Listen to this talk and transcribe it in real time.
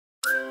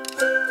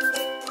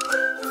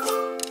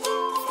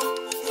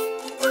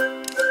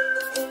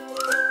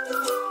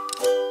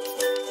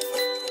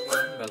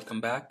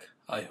welcome back.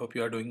 I hope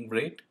you are doing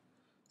great.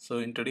 So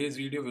in today's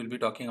video, we'll be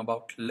talking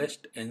about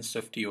list in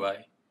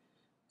SwiftUI.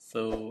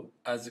 So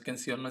as you can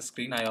see on my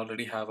screen, I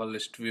already have a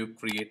list view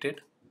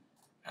created,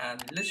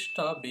 and lists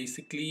are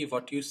basically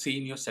what you see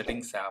in your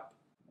settings app.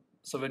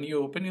 So when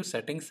you open your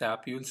settings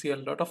app, you will see a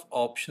lot of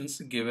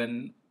options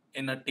given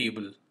in a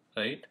table,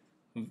 right?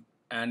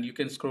 And you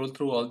can scroll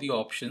through all the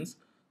options.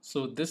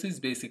 So this is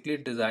basically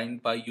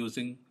designed by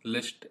using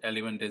list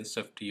element in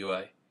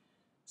SwiftUI.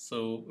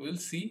 So we'll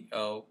see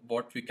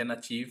what we can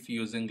achieve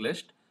using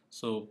list.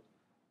 So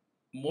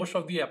most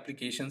of the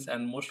applications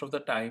and most of the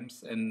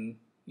times in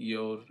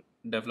your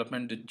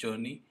development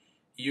journey,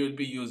 you will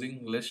be using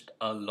list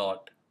a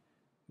lot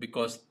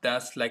because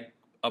that's like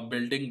a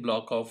building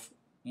block of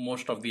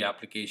most of the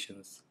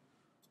applications.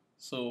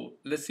 So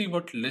let's see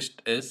what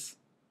list is.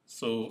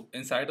 So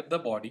inside of the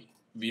body,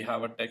 we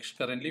have a text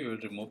currently. We will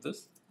remove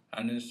this,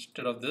 and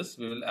instead of this,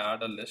 we will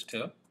add a list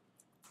here.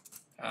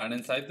 And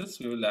inside this,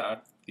 we will add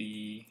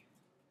the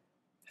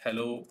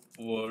hello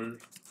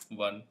world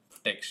one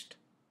text.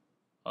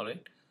 All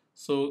right.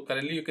 So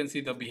currently you can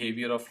see the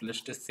behavior of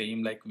list is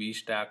same like v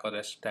stack or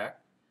s stack.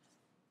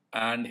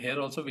 And here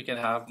also we can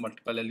have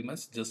multiple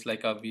elements just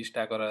like a v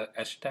stack or a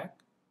s stack.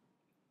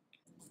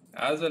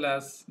 As well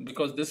as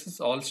because this is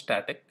all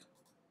static,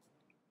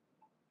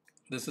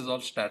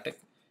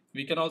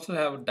 we can also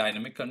have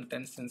dynamic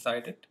contents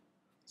inside it.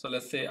 So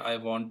let's say I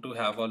want to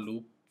have a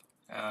loop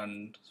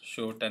and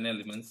show 10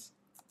 elements.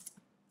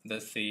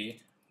 Let's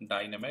say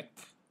dynamic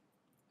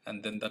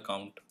and then the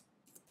count.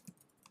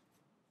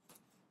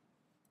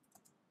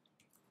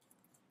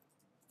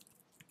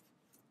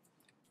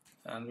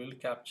 And we'll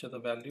capture the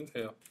value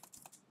here.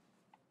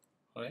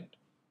 All right.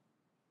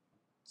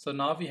 So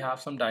now we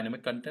have some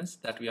dynamic contents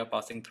that we are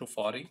passing through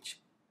for each.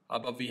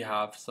 Above we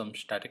have some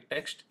static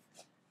text,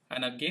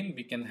 and again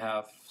we can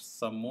have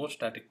some more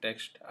static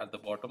text at the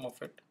bottom of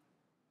it.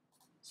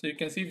 So you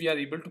can see we are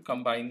able to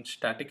combine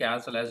static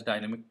as well as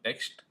dynamic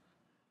text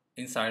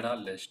inside our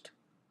list.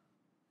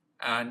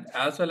 And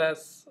as well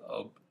as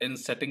in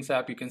settings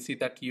app, you can see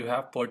that you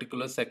have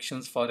particular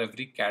sections for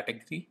every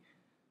category.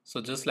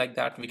 So just like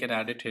that, we can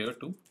add it here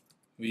too.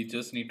 We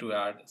just need to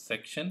add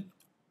section,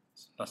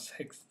 not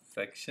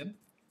section.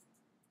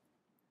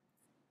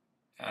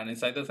 And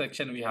inside the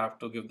section, we have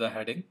to give the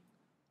heading.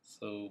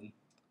 So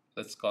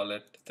let's call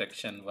it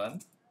section 1.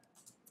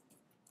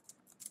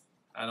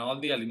 And all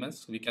the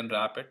elements, we can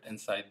wrap it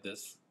inside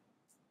this.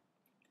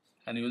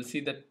 And you will see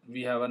that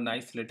we have a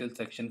nice little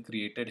section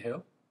created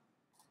here.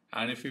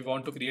 And if we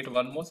want to create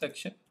one more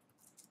section,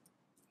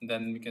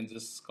 then we can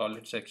just call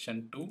it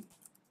section 2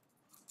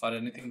 or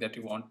anything that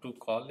you want to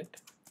call it.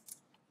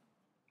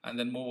 And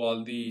then move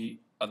all the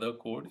other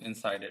code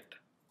inside it.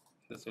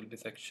 This will be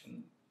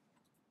section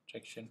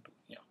 2,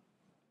 yeah.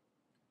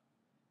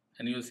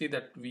 And you'll see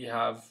that we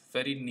have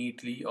very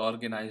neatly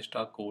organized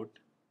our code,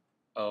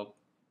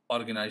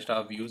 organized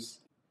our views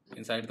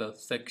inside the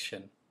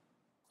section.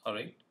 All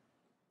right.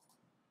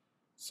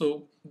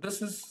 So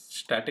this is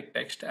static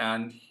text,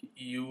 and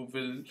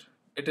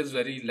it is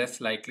very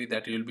less likely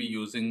that you'll be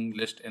using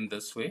list in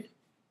this way.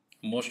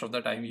 Most of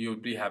the time you'll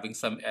be having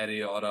some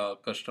array or a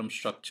custom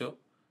structure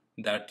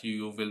that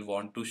you will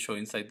want to show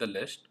inside the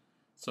list.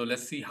 So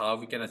let's see how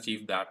we can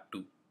achieve that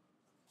too.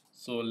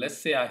 So let's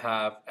say I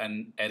have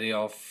an array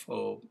of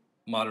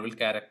Marvel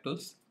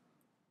characters.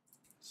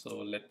 So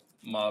let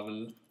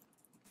Marvel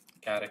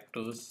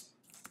characters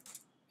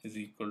is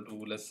equal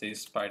to, let's say,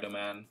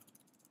 Spider-Man,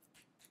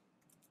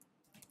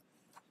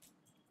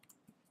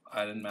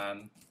 Iron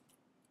Man,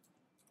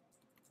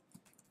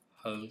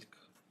 Hulk,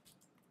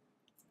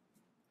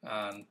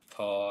 and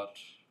Thor.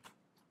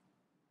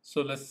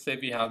 So let's say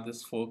we have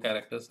this 4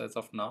 characters as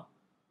of now.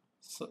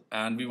 So,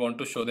 and we want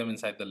to show them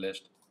inside the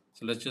list.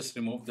 So let's just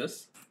remove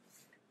this.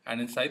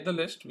 And inside the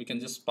list, we can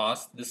just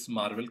pass this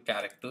Marvel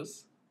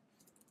characters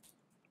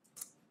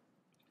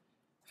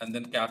and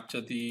then capture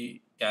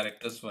the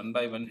characters one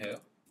by one here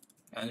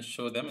and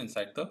show them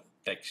inside the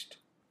text.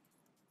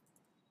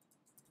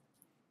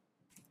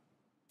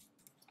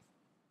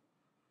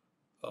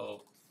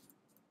 Oh,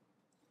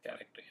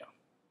 character here.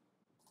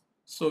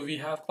 So we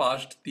have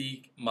passed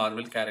the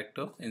Marvel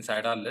character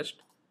inside our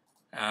list,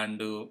 and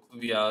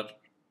we are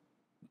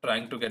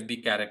trying to get the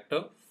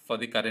character for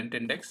the current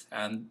index,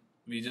 and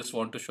we just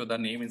want to show the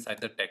name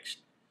inside the text.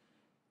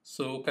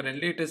 So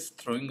currently it is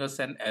throwing us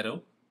an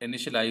error.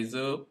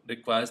 Initializer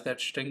requires that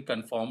string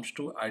conforms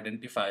to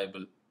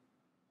identifiable.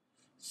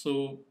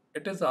 So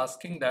it is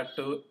asking that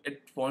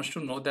it wants to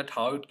know that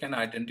how it can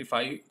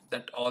identify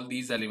that all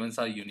these elements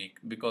are unique,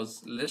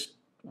 because list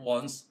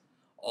wants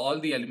all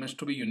the elements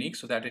to be unique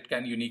so that it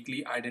can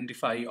uniquely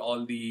identify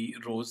all the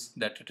rows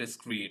that it is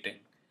creating.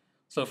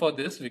 So for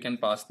this we can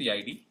pass the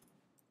ID,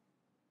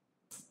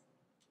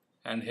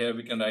 and here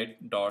we can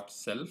write dot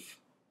self.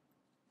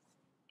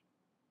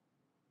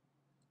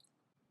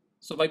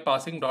 So by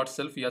passing dot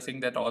self, we are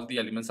saying that all the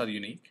elements are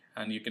unique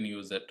and you can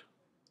use it.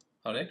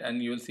 All right,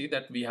 and you will see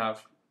that we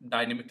have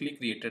dynamically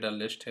created a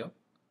list here.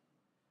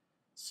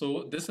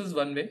 So this is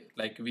one way,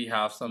 like we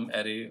have some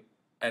array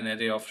an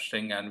array of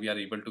string and we are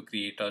able to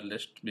create a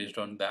list based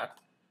on that.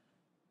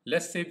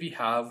 Let's say we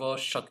have a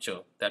structure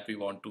that we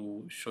want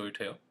to show it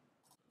here.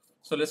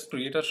 So let's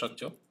create a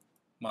structure,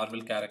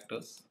 Marvel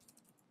characters,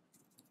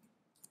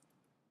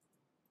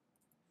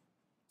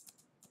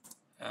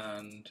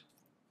 and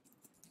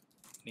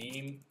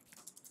name,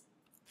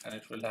 and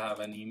it will have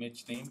an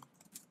image name.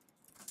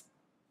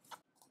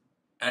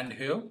 And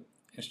here,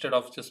 instead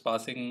of just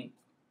passing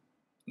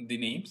the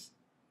names,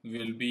 we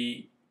will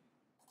be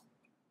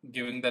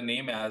giving the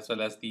name as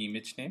well as the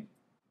image name.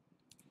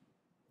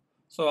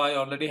 So I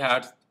already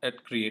had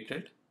it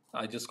created.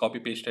 I just copy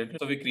pasted it.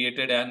 So we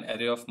created an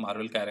array of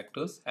Marvel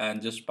characters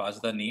and just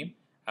passed the name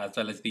as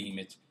well as the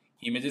image.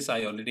 Images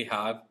I already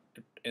have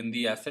in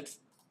the assets,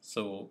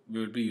 so we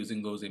will be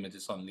using those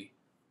images only.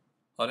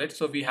 Alright,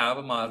 so we have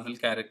a Marvel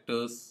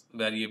characters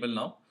variable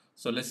now.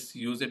 So let's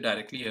use it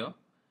directly here.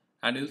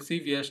 And you'll see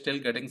we are still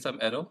getting some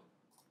error.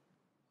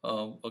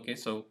 Okay,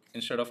 so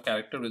instead of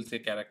character, we'll say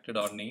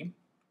character.name.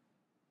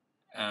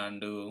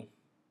 And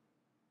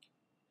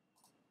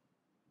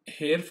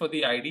here for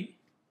the ID,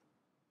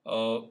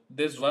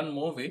 there's one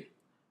more way.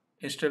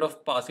 Instead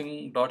of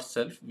passing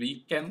 .self,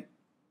 we can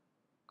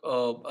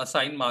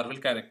assign Marvel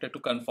character to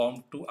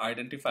conform to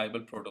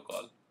identifiable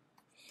protocol.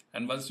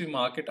 And once we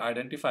mark it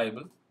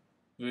identifiable,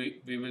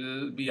 we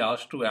will be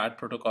asked to add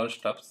protocol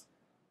stubs.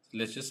 So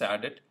let's just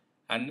add it.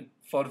 And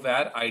for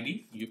var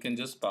ID, you can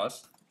just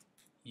pass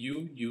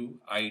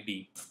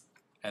UUID,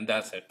 and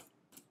that's it.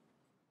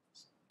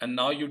 And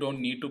now you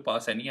don't need to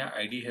pass any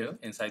ID here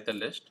inside the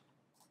list,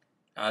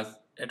 as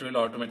it will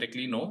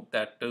automatically know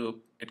that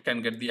it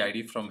can get the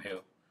ID from here.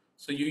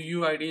 So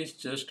UUID is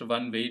just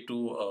one way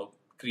to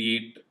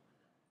create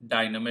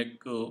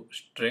dynamic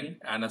string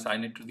and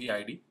assign it to the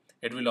ID.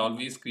 It will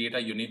always create a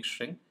unique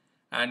string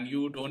and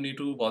you don't need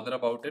to bother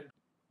about it.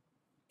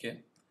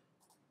 Okay,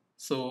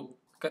 so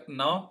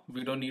now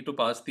we don't need to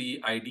pass the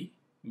ID.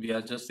 We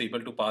are just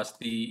able to pass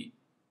the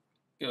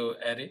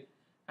array,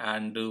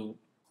 and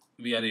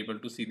we are able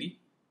to see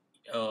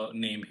the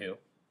name here.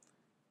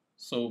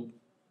 So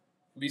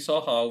we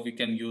saw how we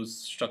can use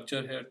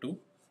structure here too,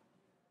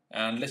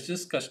 and let's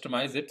just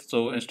customize it.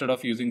 So instead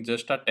of using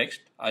just a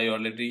text, I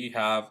already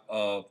have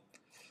a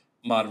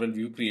Marvel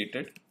view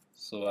created,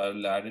 so I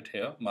will add it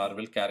here,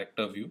 Marvel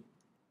character view,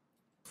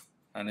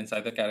 and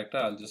inside the character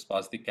I'll just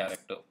pass the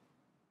character.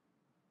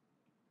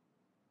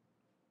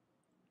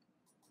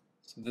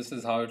 So this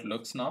is how it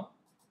looks now.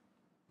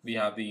 We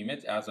have the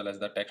image as well as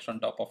the text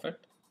on top of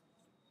it,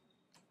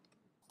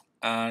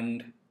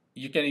 and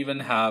you can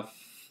even have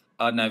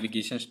a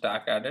navigation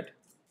stack added,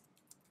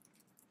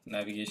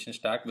 navigation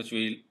stack, which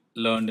we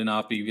learned in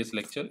our previous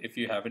lecture. If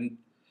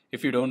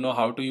you don't know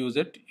how to use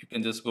it, you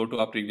can just go to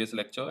our previous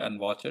lecture and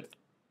watch it.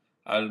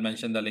 I'll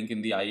mention the link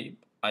in the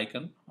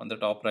icon on the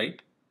top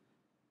right.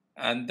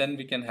 And then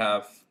we can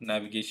have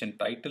navigation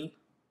title,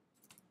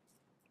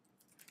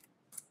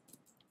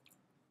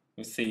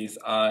 which says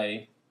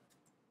I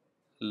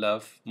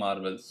love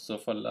marbles. So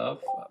for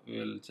love,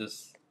 we'll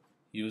just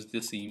use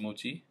this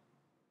emoji,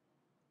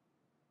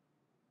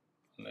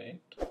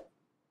 right?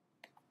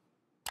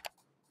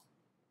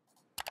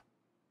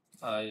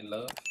 I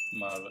love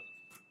Marvel.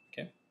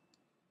 Okay.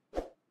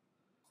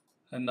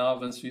 And now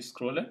once we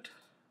scroll it,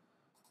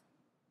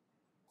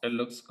 it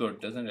looks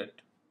good, doesn't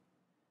it?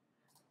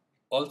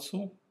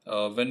 Also,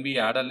 when we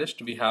add a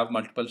list, we have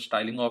multiple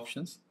styling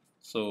options.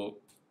 So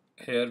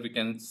here we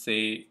can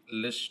say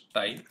list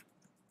style,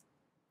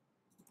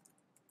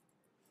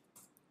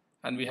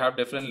 and we have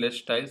different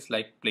list styles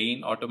like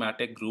plain,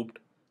 automatic, grouped.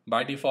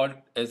 By default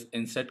is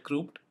inset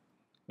grouped.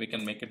 We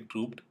can make it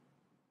grouped,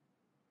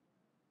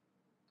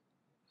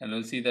 and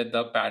we'll see that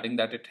the padding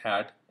that it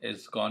had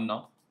is gone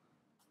now.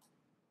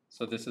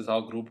 So this is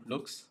how grouped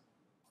looks.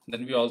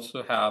 Then we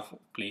also have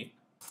plain.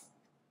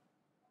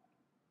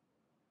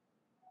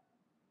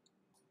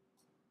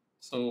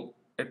 So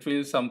it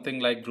feels something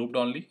like grouped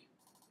only.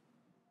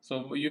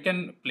 So you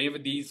can play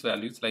with these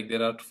values, like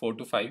there are 4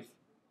 to 5: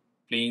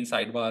 plain,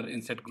 sidebar,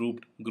 inset,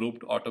 grouped,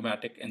 grouped,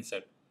 automatic,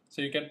 inset.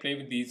 So you can play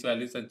with these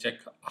values and check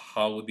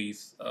how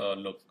these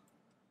look.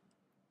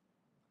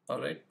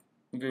 Alright,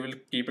 we will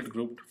keep it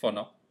grouped for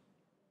now.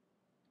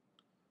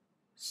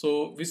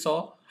 So we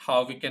saw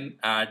how we can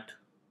add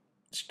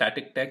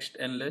static text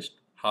in list,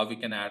 how we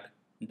can add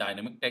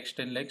dynamic text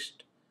in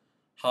list,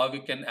 how we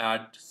can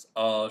add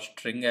a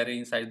string array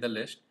inside the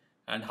list,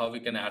 and how we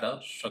can add a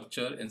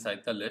structure inside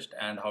the list,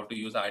 and how to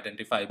use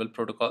identifiable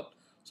protocol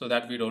so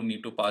that we don't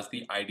need to pass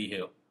the ID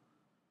here.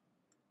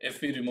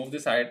 If we remove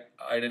this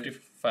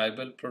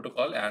identifiable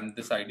protocol and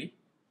this ID,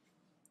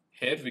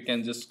 here we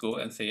can just go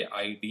and say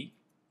ID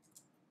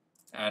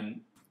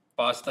and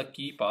pass the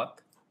key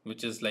path,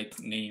 which is like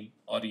name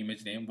or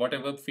image name,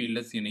 whatever field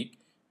is unique,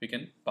 we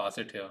can pass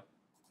it here.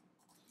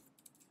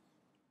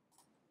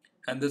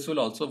 And this will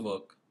also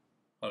work.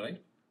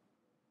 Alright.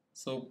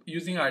 So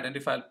using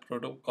identifiable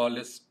protocol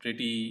is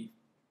pretty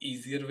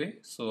easier way.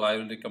 So I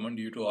will recommend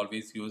you to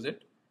always use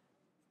it.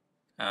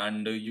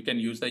 And you can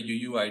use the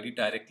UUID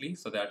directly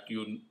so that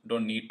you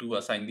don't need to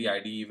assign the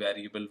ID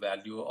variable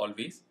value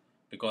always.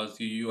 because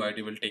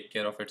UUID will take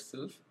care of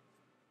itself.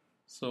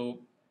 So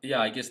yeah,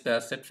 I guess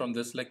that's it from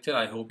this lecture.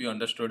 I hope you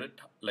understood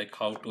it, like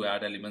how to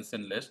add elements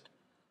in list.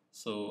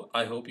 So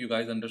I hope you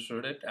guys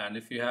understood it, and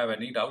if you have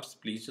any doubts,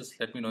 please just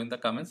let me know in the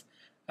comments.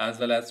 As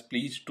well as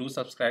please do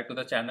subscribe to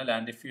the channel,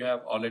 and if you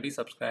have already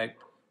subscribed,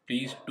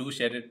 please do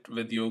share it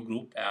with your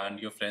group and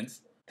your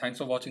friends. Thanks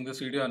for watching this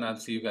video, and I'll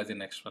see you guys in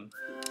next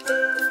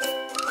one.